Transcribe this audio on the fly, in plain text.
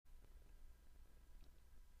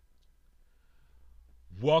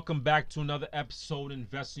Welcome back to another episode,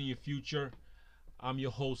 Invest in Your Future. I'm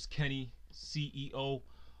your host, Kenny, CEO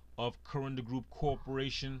of Corinda Group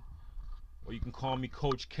Corporation, or you can call me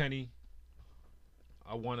Coach Kenny.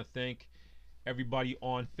 I want to thank everybody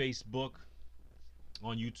on Facebook,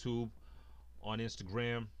 on YouTube, on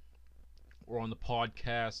Instagram, or on the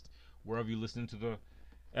podcast, wherever you listen to the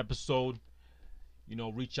episode.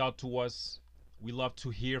 Reach out to us. We love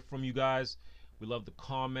to hear from you guys. We love the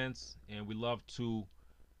comments, and we love to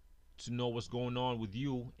know what's going on with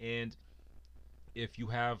you. And if you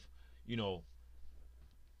have, you know,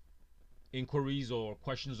 inquiries or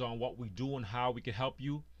questions on what we do and how we can help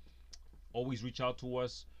you, always reach out to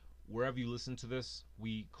us. Wherever you listen to this,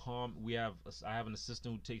 I have an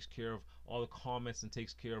assistant who takes care of all the comments and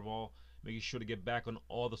takes care of all, making sure to get back on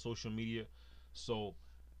all the social media. So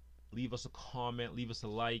leave us a comment, leave us a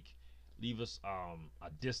like, leave us a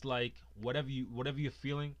dislike, whatever you're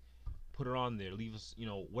feeling, put it on there. Leave us,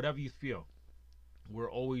 whatever you feel.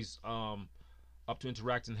 We're always up to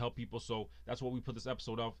interact and help people. So that's what we put this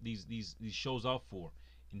episode out, these shows out for.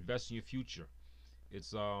 Invest in your future.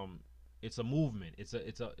 It's a movement. It's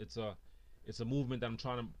a movement that I'm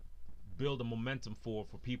trying to build a momentum for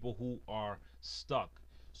people who are stuck.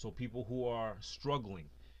 So people who are struggling,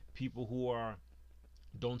 people who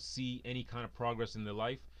don't see any kind of progress in their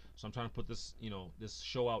life. So I'm trying to put this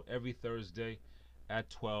show out every Thursday at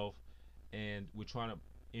 12, and we're trying to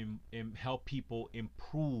help people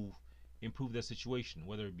improve their situation,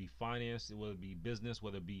 whether it be finance, whether it be business,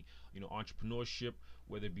 whether it be entrepreneurship,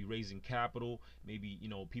 whether it be raising capital. Maybe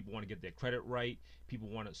people want to get their credit right, people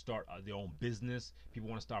want to start their own business, people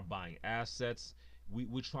want to start buying assets.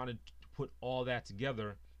 We're trying to put all that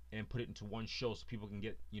together and put it into one show so people can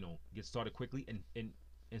get started quickly and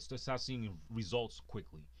start seeing results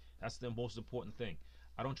quickly. That's the most important thing.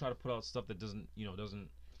 I don't try to put out stuff that doesn't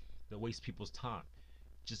that wastes people's time.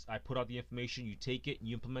 Just I put out the information, you take it and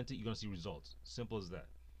you implement it, you're gonna see results. Simple as that.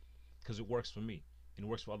 Because it works for me and it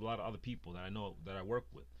works for a lot of other people that I know that I work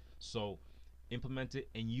with. So implement it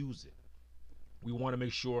and use it. We want to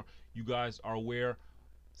make sure you guys are aware.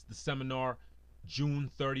 It's the seminar, June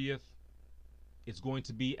 30th. It's going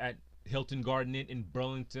to be at Hilton Garden Inn in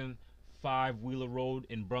Burlington, 5 Wheeler Road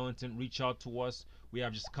in Burlington. Reach out to us. We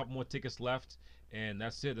have just a couple more tickets left, and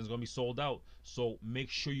that's it. It's going to be sold out. So make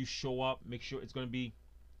sure you show up. Make sure it's going to be,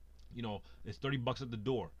 it's $30 at the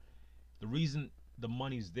door. The reason the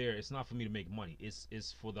money's there, it's not for me to make money.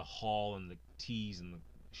 It's for the hall and the teas and the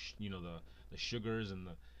sugars and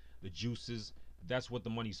the juices. That's what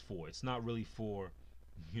the money's for. It's not really for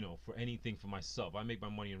for anything for myself. I make my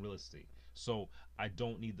money in real estate, so I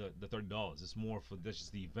don't need the $30. It's more for this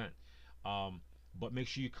just the event. But make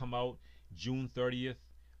sure you come out June 30th,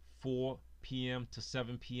 4 p.m. to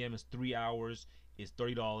 7 p.m. It's 3 hours. It's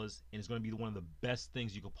 $30, and it's going to be one of the best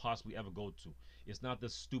things you could possibly ever go to. It's not the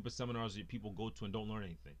stupid seminars that people go to and don't learn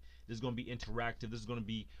anything. This is going to be interactive. This is going to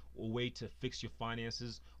be a way to fix your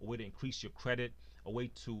finances, a way to increase your credit, a way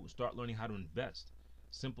to start learning how to invest.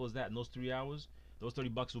 Simple as that. In those 3 hours, those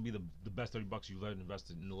 $30 will be the best $30 you've ever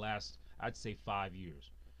invested in the last, I'd say, 5 years.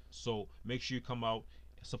 So make sure you come out,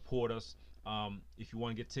 support us. If you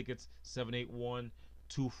want to get tickets,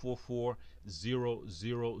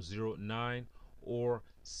 781-244-0009 or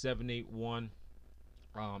 781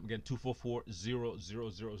 again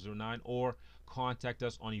 244-0009, or contact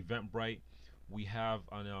us on Eventbrite. We have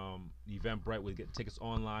on Eventbrite, we get tickets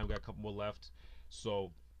online. We got a couple more left,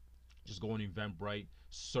 so just go on Eventbrite,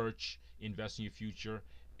 search Invest in Your Future,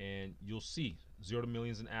 and you'll see Zero to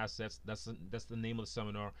Millions in Assets. That's the name of the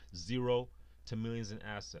seminar, Zero to Millions in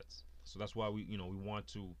Assets. So that's why we want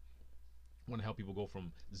to help people go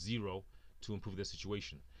from zero to improve their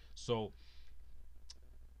situation. So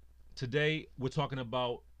today we're talking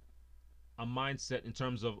about a mindset in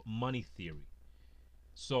terms of money theory.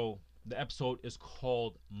 So the episode is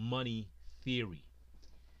called Money Theory.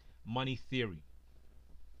 Money theory.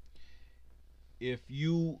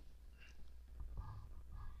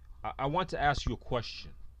 I want to ask you a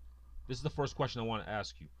question. This is the first question I want to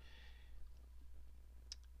ask you.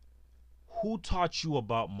 Who taught you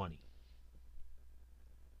about money?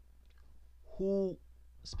 Who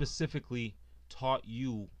specifically taught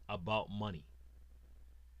you about money?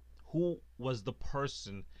 Who was the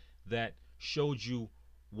person that showed you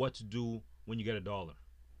what to do when you get $1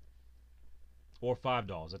 or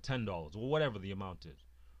 $5 or $10 or whatever the amount is?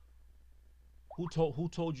 Who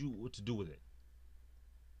told you what to do with it?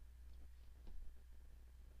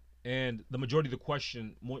 And the majority of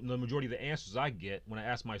the answers I get when I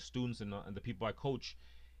ask my students and the people I coach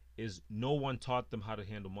is no one taught them how to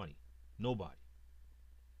handle money. Nobody.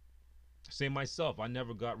 Same myself. I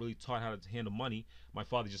never got really taught how to handle money. My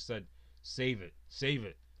father just said, save it,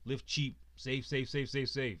 live cheap, save.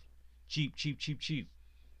 Cheap, cheap, cheap, cheap.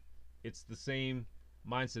 It's the same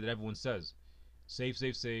mindset that everyone says. Save,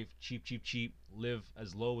 cheap, cheap, cheap, live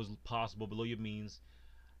as low as possible below your means.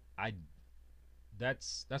 I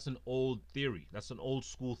that's an old theory. That's an old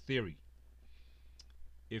school theory.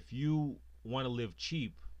 If you want to live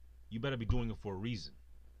cheap, you better be doing it for a reason.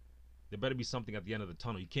 There better be something at the end of the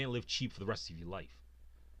tunnel. You can't live cheap for the rest of your life.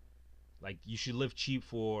 Like, you should live cheap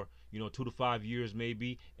for, 2 to 5 years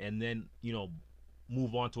maybe, and then,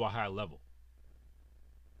 move on to a higher level.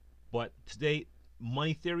 But today,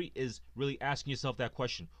 money theory is really asking yourself that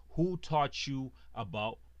question. Who taught you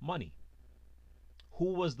about money?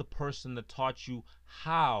 Who was the person that taught you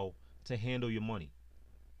how to handle your money?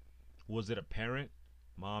 Was it a parent,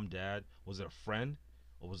 mom, dad? Was it a friend?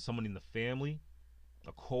 Or was it someone in the family?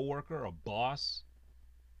 A coworker, a boss?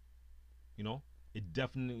 It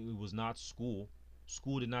definitely was not school.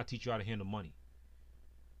 School did not teach you how to handle money.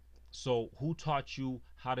 So who taught you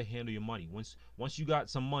how to handle your money? Once you got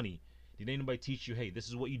some money, did anybody teach you, hey, this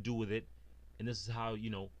is what you do with it, and this is how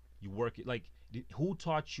you work it? Like, who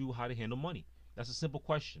taught you how to handle money? That's a simple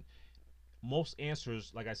question. Most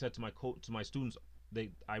answers, like I said to my students,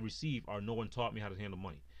 I receive are, no one taught me how to handle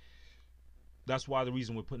money. That's why the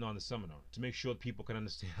reason we're putting on the seminar, to make sure people can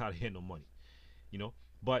understand how to handle money.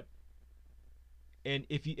 But and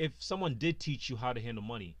if someone did teach you how to handle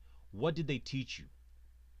money, what did they teach you?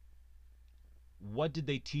 What did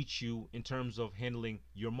they teach you in terms of handling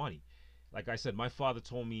your money? Like I said, my father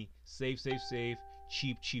told me, save,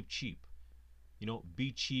 cheap, cheap, cheap.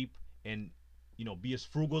 Be cheap, and be as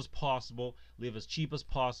frugal as possible, live as cheap as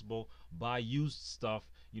possible, buy used stuff.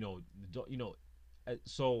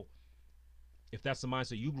 So if that's the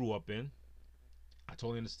mindset you grew up in, I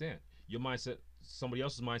totally understand. Your mindset, somebody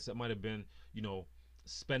else's mindset might have been,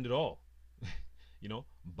 spend it all.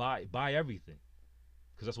 Buy everything,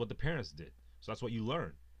 because that's what the parents did. So that's what you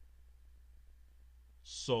learn.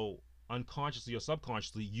 So unconsciously or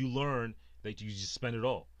subconsciously, you learn that you just spend it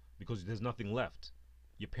all because there's nothing left.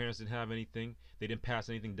 Your parents didn't have anything. They didn't pass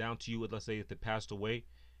anything down to you. Let's say if they passed away,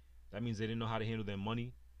 that means they didn't know how to handle their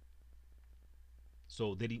money.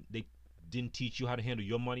 So they didn't teach you how to handle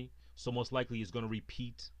your money. So most likely it's going to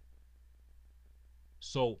repeat.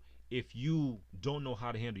 So if you don't know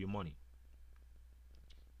how to handle your money,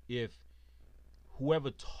 if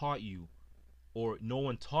whoever taught you or no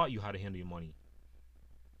one taught you how to handle your money,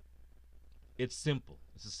 it's simple.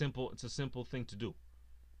 It's a simple thing to do.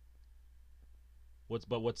 What's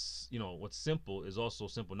simple is also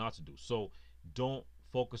simple not to do. So don't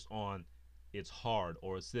focus on it's hard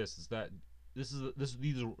or it's this, it's that.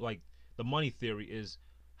 These are like, the money theory is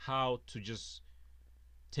how to just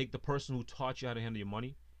take the person who taught you how to handle your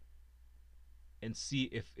money and see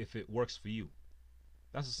if it works for you.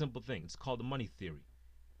 That's a simple thing. It's called the money theory.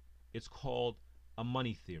 It's called a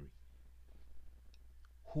money theory.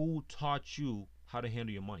 Who taught you how to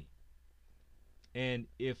handle your money? And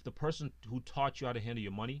if the person who taught you how to handle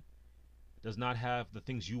your money does not have the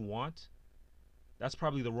things you want, that's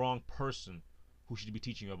probably the wrong person who should be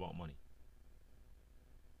teaching you about money.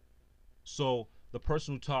 So the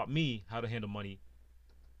person who taught me how to handle money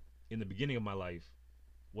in the beginning of my life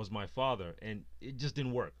was my father, and it just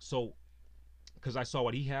didn't work. So because I saw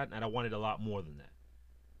what he had and I wanted a lot more than that.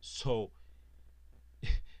 So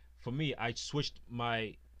for me, I switched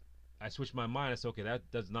my mind. I said, okay, that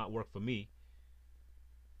does not work for me.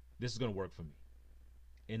 This is going to work for me.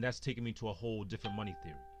 And that's taken me to a whole different money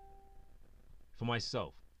theory for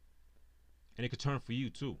myself. And it could turn for you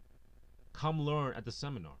too. Come learn at the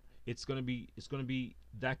seminar. It's going to be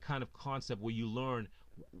that kind of concept where you learn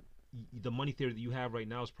the money theory that you have right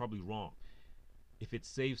now is probably wrong. If it's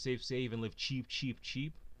save, and live cheap, cheap,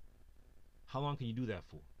 cheap, how long can you do that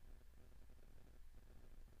for?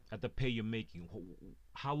 At the pay you're making,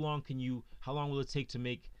 how long will it take to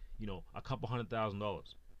make, a couple $100,000?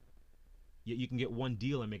 Yet you can get one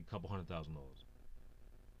deal and make a couple $100,000.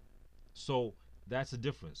 So that's the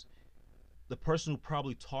difference. The person who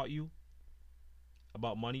probably taught you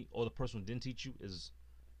about money, or the person who didn't teach you, is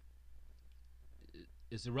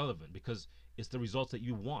irrelevant, because it's the results that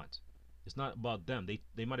you want. It's not about them.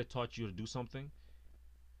 They might have taught you to do something,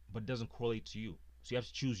 but it doesn't correlate to you. So you have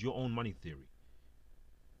to choose your own money theory.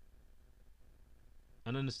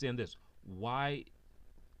 And understand this. Why,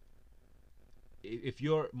 if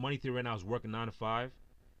your money theory right now is working 9 to 5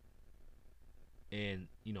 and,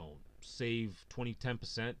 save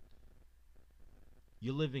 10%,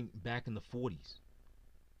 you're living back in the 40s.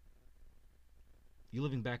 You're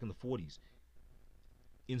living back in the 40s.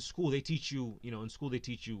 In school, they teach you,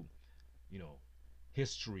 you know,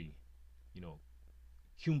 history, you know,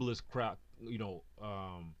 cumulus crowd, you know,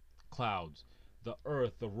 clouds, the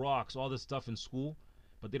earth, the rocks, all this stuff in school,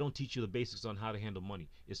 but they don't teach you the basics on how to handle money.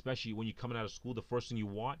 Especially when you're coming out of school, the first thing you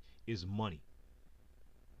want is money.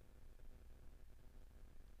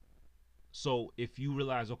 So if you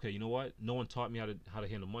realize, okay, you know what, no one taught me how to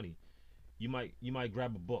handle money, you might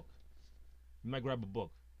grab a book. You might grab a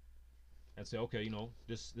book and say, okay, you know,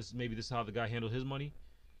 this maybe this is how the guy handled his money,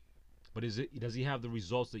 but does he have the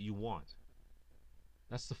results that you want?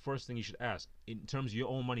 That's the first thing you should ask in terms of your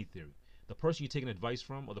own money theory. The person you're taking advice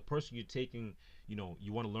from, or the person you're taking, you know,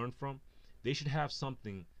 you want to learn from, they should have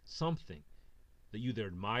something that you either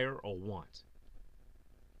admire or want.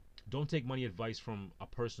 Don't take money advice from a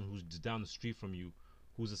person who's down the street from you,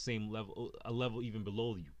 who's the same level, a level even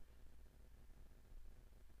below you.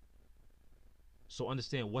 So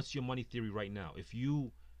understand, what's your money theory right now. If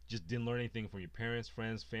you just didn't learn anything from your parents,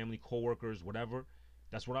 friends, family, coworkers, whatever,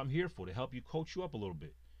 that's what I'm here for, to help you, coach you up a little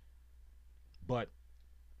bit. But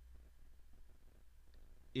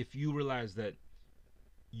if you realize that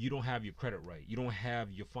you don't have your credit right, you don't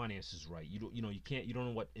have your finances right, you don't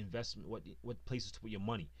know what investment, what places to put your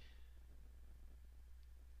money,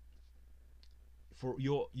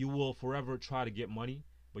 you will forever try to get money,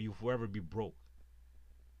 but you'll forever be broke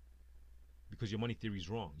because your money theory is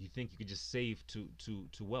wrong. You think you could just save to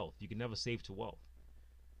wealth. You can never save to wealth.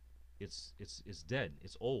 It's dead.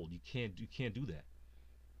 It's old. You can't do that,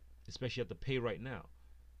 especially at the pay right now.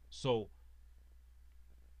 So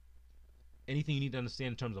anything you need to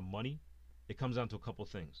understand in terms of money, it comes down to a couple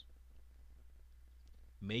things: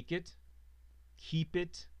 make it, keep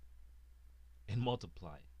it, and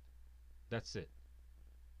multiply it. That's it.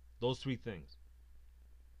 Those three things.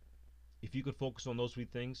 If you could focus on those three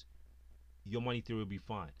things, your money theory will be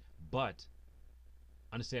fine. But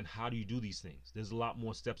understand, how do you do these things? There's a lot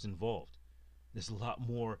more steps involved. There's a lot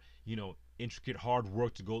more, intricate hard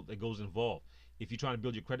work that goes involved. If you're trying to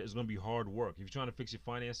build your credit, it's going to be hard work. If you're trying to fix your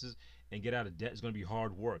finances and get out of debt, it's going to be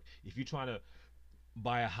hard work. If you're trying to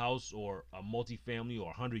buy a house or a multifamily or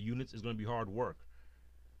 100 units, it's going to be hard work.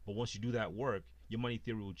 But once you do that work, your money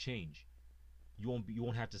theory will change. You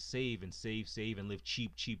won't have to save and live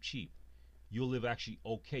cheap, cheap, cheap. You'll live actually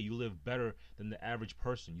okay. You'll live better than the average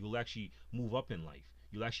person. You'll actually move up in life.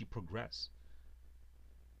 You'll actually progress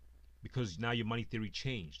because now your money theory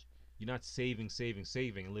changed. You're not saving,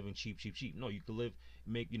 and living cheap, cheap, cheap. No, you could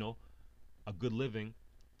make a good living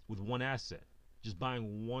with one asset, just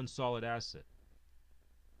buying one solid asset.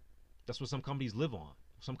 That's what some companies live on.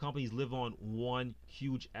 Some companies live on one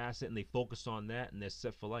huge asset and they focus on that and they're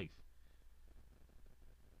set for life.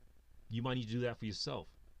 You might need to do that for yourself.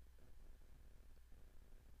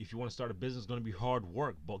 If you want to start a business, it's going to be hard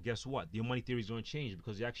work, but guess what? Your money theory is going to change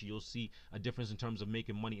because you'll see a difference in terms of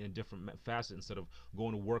making money in a different facet. Instead of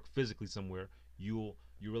going to work physically somewhere, you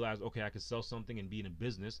realize, okay, I can sell something and be in a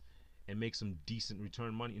business and make some decent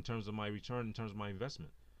return money in terms of my return, in terms of my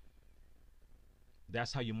investment.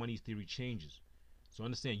 That's how your money theory changes. So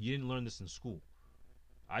understand, you didn't learn this in school.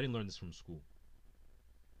 I didn't learn this from school.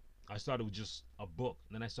 I started with just a book,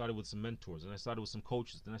 and then I started with some mentors, and I started with some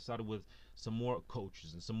coaches, then I started with some more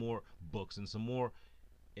coaches and some more books and some more,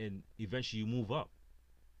 and eventually you move up.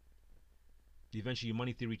 Eventually your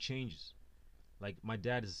money theory changes. Like my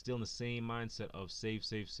dad is still in the same mindset of save,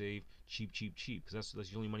 save, save, cheap, cheap, cheap, because that's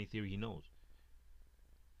the only money theory he knows.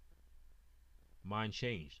 Mine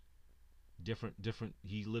changed. Different.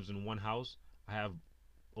 He lives in one house. I have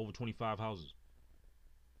over 25 houses.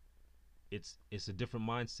 It's a different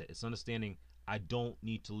mindset. It's understanding I don't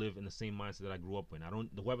need to live in the same mindset that I grew up in.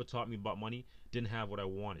 Whoever taught me about money didn't have what I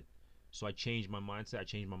wanted. So I changed my mindset, I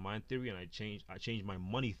changed my mind theory, and I changed my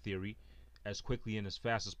money theory as quickly and as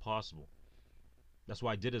fast as possible. That's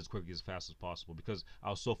why I did it as quickly as fast as possible, because I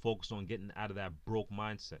was so focused on getting out of that broke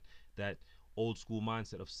mindset, that old school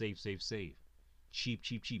mindset of save, save, save. Cheap,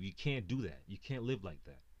 cheap, cheap. You can't do that. You can't live like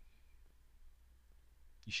that.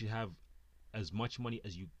 You should have as much money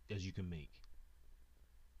as you can make.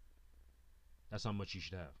 That's how much you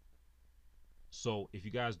should have. So if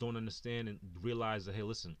you guys don't understand and realize that, hey,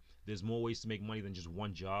 listen, there's more ways to make money than just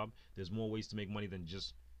one job. There's more ways to make money than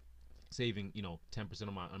just saving, 10%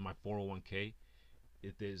 on my 401k.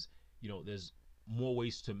 If there's more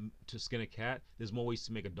ways to skin a cat. There's more ways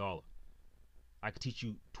to make $1. I could teach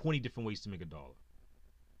you 20 different ways to make $1.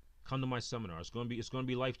 Come to my seminar. It's going to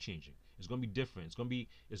be life changing. It's going to be different. It's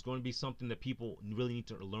going to be something that people really need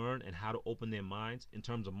to learn, and how to open their minds in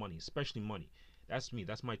terms of money, especially money. That's me.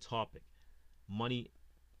 That's my topic. Money,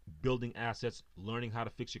 building assets, learning how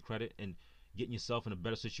to fix your credit, and getting yourself in a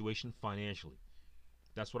better situation financially.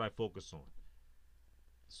 That's what I focus on.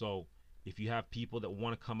 So If you have people that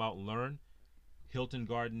want to come out and learn, Hilton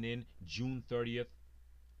Garden Inn, June 30th,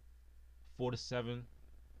 4 to 7.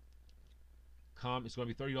 Come. It's going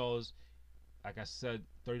to be $30. Like I said,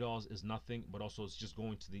 $30 is nothing, but also it's just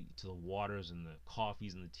going to the waters and the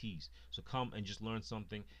coffees and the teas. So come and just learn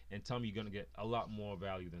something, and tell me you're gonna get a lot more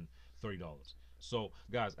value than $30. So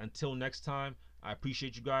guys, until next time, I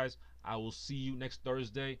appreciate you guys. I will see you next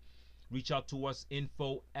Thursday. Reach out to us,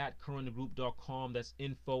 info@corundagroup.com. That's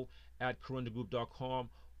info@corundagroup.com,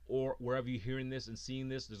 or wherever you're hearing this and seeing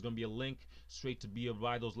this. There's gonna be a link straight to be able to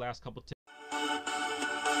buy those last couple tickets.